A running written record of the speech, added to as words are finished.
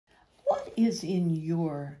What is in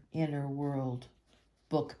your inner world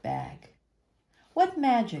book bag? What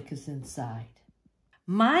magic is inside?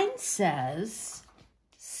 Mine says,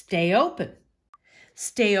 stay open.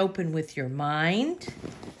 Stay open with your mind,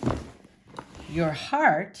 your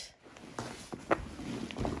heart,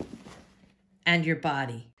 and your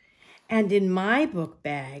body. And in my book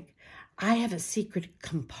bag, I have a secret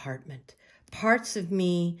compartment, parts of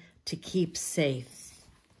me to keep safe.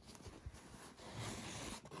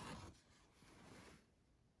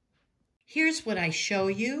 Here's what I show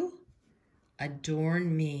you.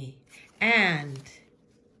 Adorn me. And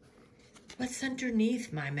what's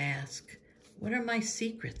underneath my mask? What are my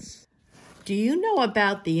secrets? Do you know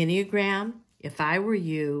about the Enneagram? If I were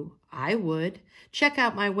you, I would. Check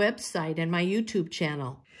out my website and my YouTube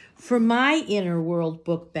channel. For my Inner World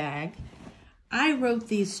book bag, I wrote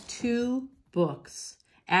these 2 books,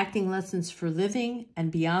 Acting Lessons for Living and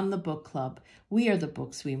Beyond the Book Club. We are the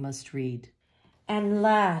books we must read. And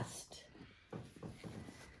last,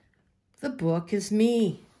 the book is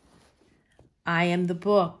me. I am the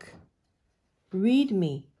book. Read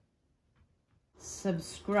me.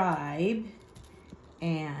 Subscribe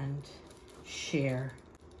and share.